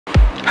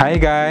Hi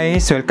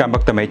guys! Welcome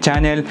back to my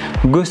channel.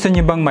 Gusto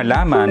niyo bang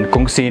malaman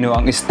kung sino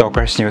ang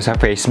stalkers niyo sa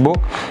Facebook?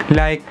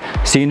 Like,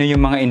 sino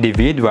yung mga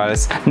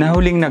individuals na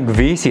huling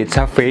nag-visit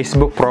sa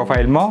Facebook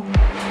profile mo?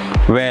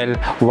 Well,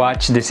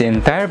 watch this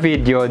entire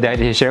video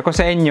dahil i-share ko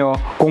sa inyo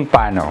kung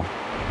paano.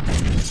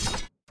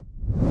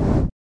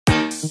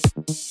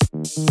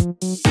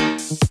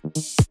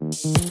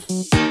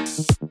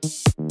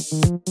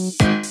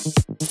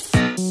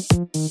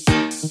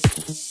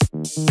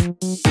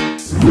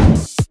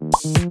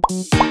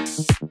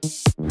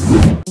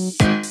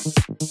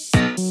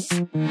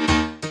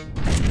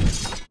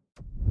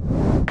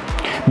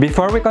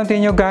 Before we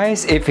continue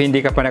guys, if hindi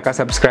ka pa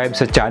nakasubscribe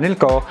sa channel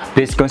ko,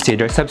 please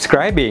consider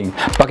subscribing.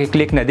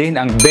 Pakiclick na din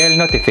ang bell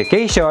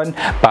notification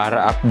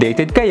para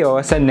updated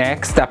kayo sa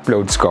next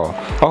uploads ko.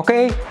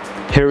 Okay,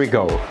 here we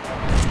go.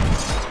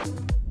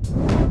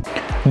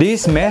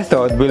 This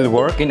method will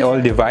work in all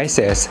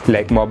devices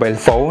like mobile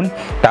phone,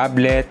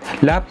 tablet,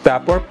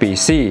 laptop, or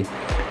PC.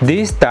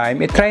 This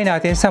time, itry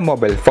natin sa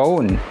mobile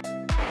phone.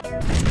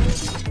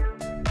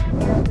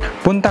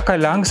 Punta ka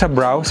lang sa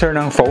browser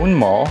ng phone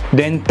mo,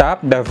 then tap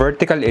the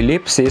vertical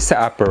ellipsis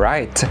sa upper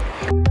right.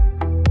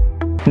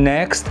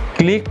 Next,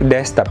 click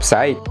Desktop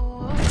Site.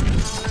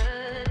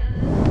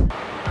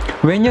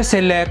 When you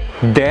select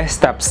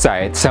Desktop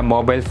Site sa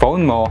mobile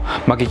phone mo,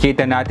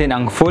 makikita natin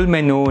ang full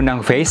menu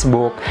ng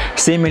Facebook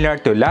similar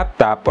to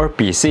laptop or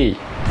PC.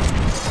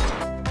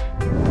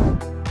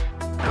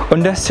 On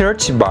the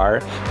search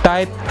bar,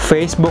 type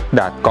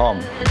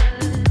facebook.com.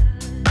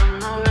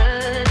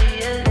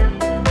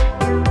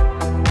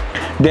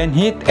 Then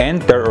hit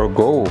enter or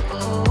go.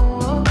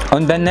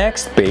 On the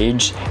next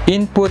page,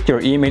 input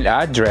your email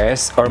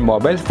address or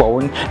mobile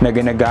phone na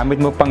ginagamit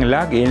mo pang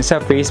login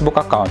sa Facebook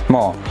account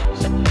mo.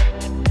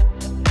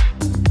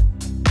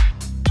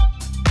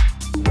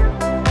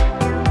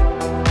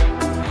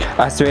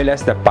 As well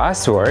as the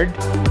password.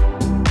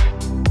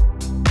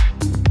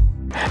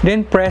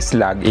 Then press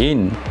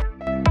login.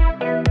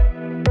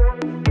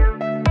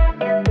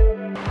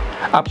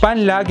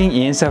 Upon logging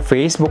in sa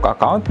Facebook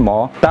account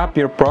mo, tap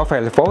your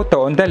profile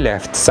photo on the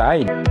left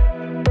side.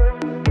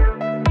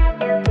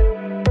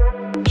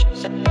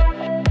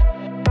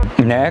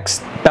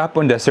 Next, tap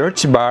on the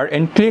search bar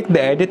and click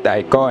the edit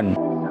icon.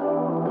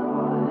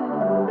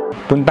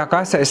 Punta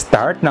ka sa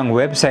start ng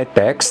website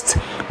text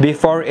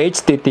before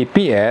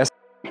HTTPS,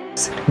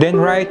 then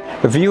write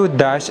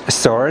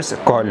view-source :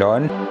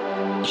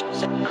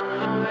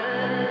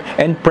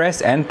 and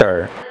press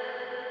enter.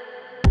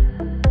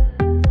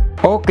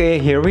 Okay,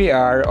 here we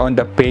are on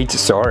the page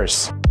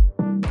source.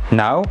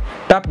 Now,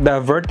 tap the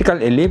vertical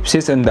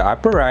ellipsis on the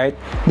upper right,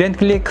 then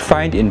click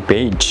Find in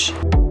Page.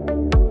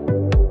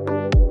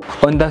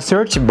 On the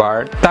search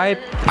bar,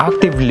 type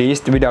Active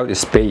List without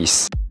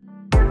space.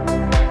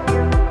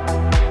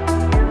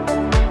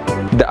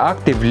 The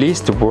active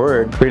list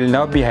word will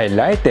now be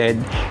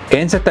highlighted,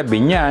 and sa tabi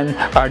niyan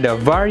are the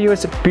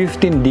various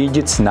 15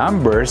 digits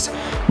numbers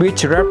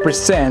which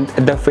represent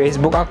the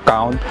Facebook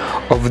account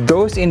of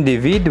those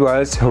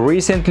individuals who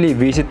recently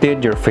visited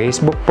your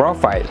Facebook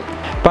profile.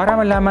 Para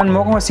malaman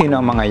mo kung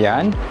sino ang mga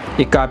yan,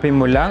 i-copy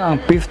mo lang ang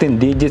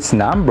 15 digits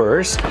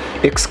numbers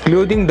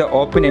excluding the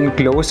open and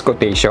close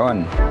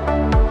quotation.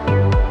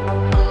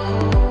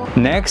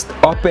 Next,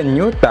 open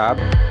new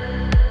tab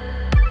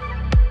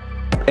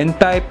and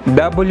type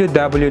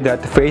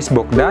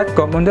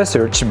www.facebook.com on the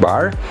search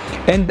bar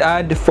and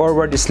add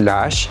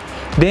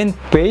 /, then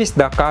paste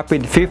the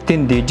copied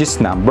 15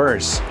 digits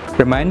numbers.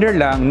 Reminder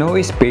lang, no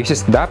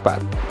spaces dapat.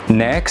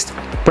 Next,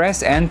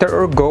 press enter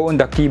or go on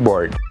the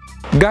keyboard.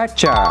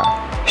 Gotcha!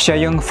 Siya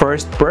yung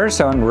first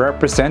person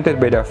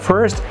represented by the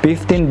first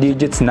 15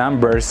 digits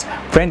numbers.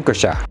 Friend ko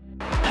siya.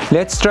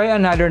 Let's try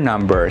another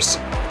numbers.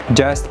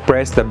 Just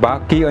press the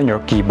back key on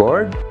your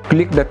keyboard,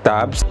 click the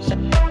tabs,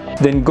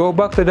 then go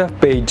back to the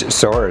page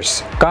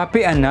source.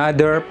 Copy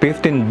another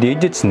 15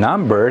 digits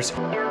numbers,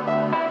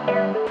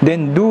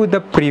 then do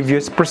the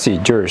previous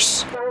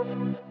procedures.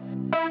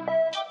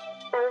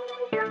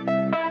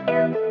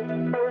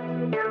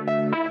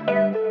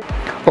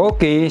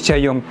 Okay,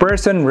 siya yung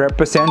person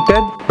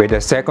represented with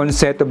the second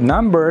set of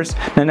numbers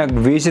na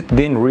nag-visit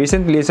din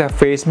recently sa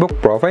Facebook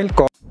profile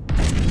ko.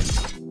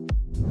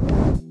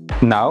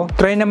 Now,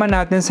 try naman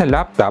natin sa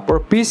laptop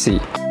or PC.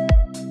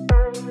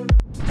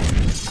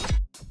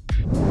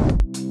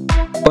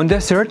 On the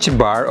search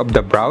bar of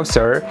the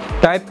browser,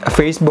 type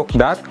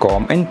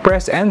facebook.com and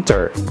press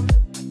enter.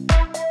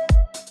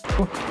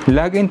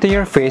 Log into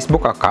your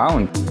Facebook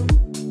account.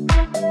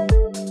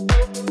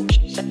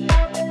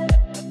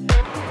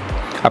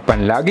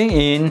 Upon logging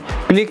in,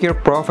 click your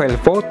profile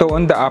photo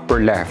on the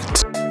upper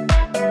left.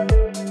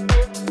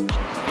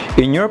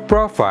 In your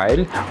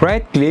profile,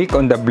 right-click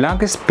on the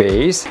blank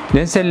space,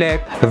 then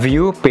select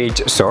View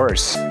Page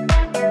Source.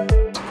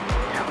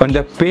 On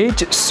the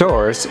page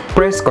source,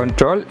 press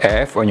Ctrl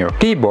F on your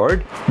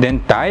keyboard,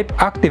 then type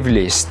Active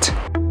List.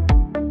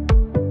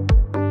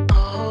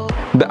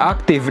 The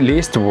active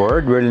list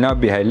word will now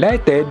be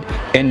highlighted,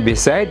 and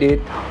beside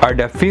it are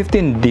the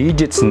 15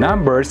 digits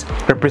numbers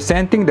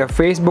representing the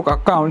Facebook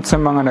account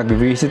sa mga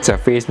nag-visit sa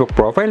Facebook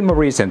profile mo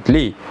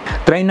recently.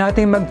 Try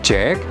natin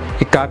mag-check,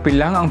 i-copy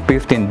lang ang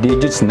 15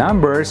 digits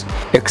numbers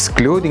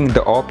excluding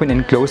the open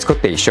and close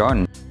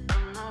quotation.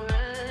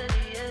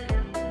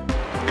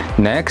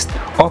 Next,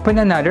 open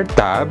another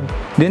tab,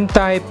 then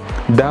type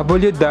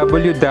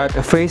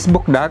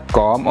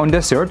www.facebook.com on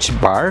the search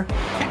bar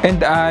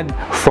and add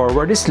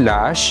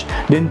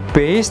 /, then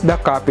paste the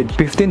copied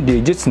 15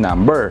 digits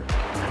number.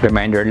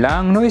 Reminder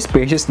lang, no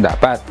spaces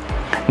dapat.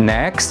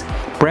 Next,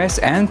 press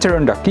enter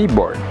on the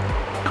keyboard.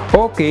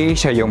 Okay,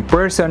 siya yung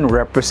person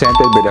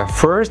represented by the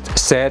first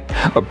set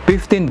of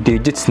 15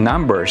 digits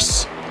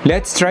numbers.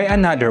 Let's try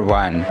another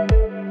one.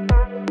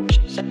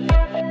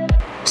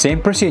 Same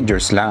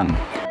procedures lang.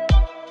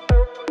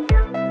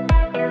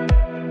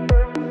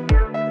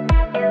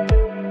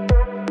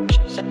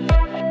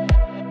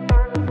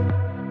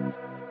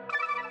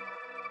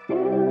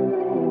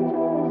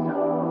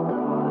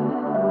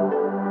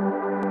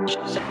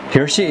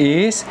 Here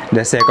she is,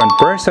 the second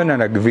person na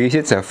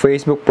nag-visit sa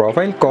Facebook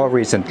profile ko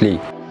recently.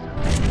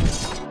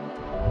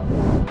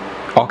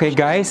 Okay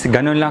guys,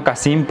 ganun lang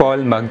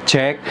kasimple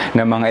mag-check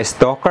ng mga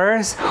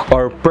stalkers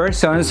or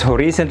persons who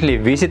recently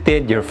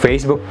visited your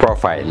Facebook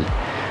profile.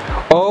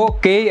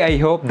 Okay, I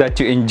hope that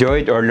you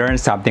enjoyed or learned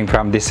something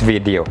from this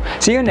video.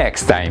 See you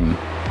next time.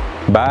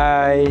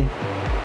 Bye!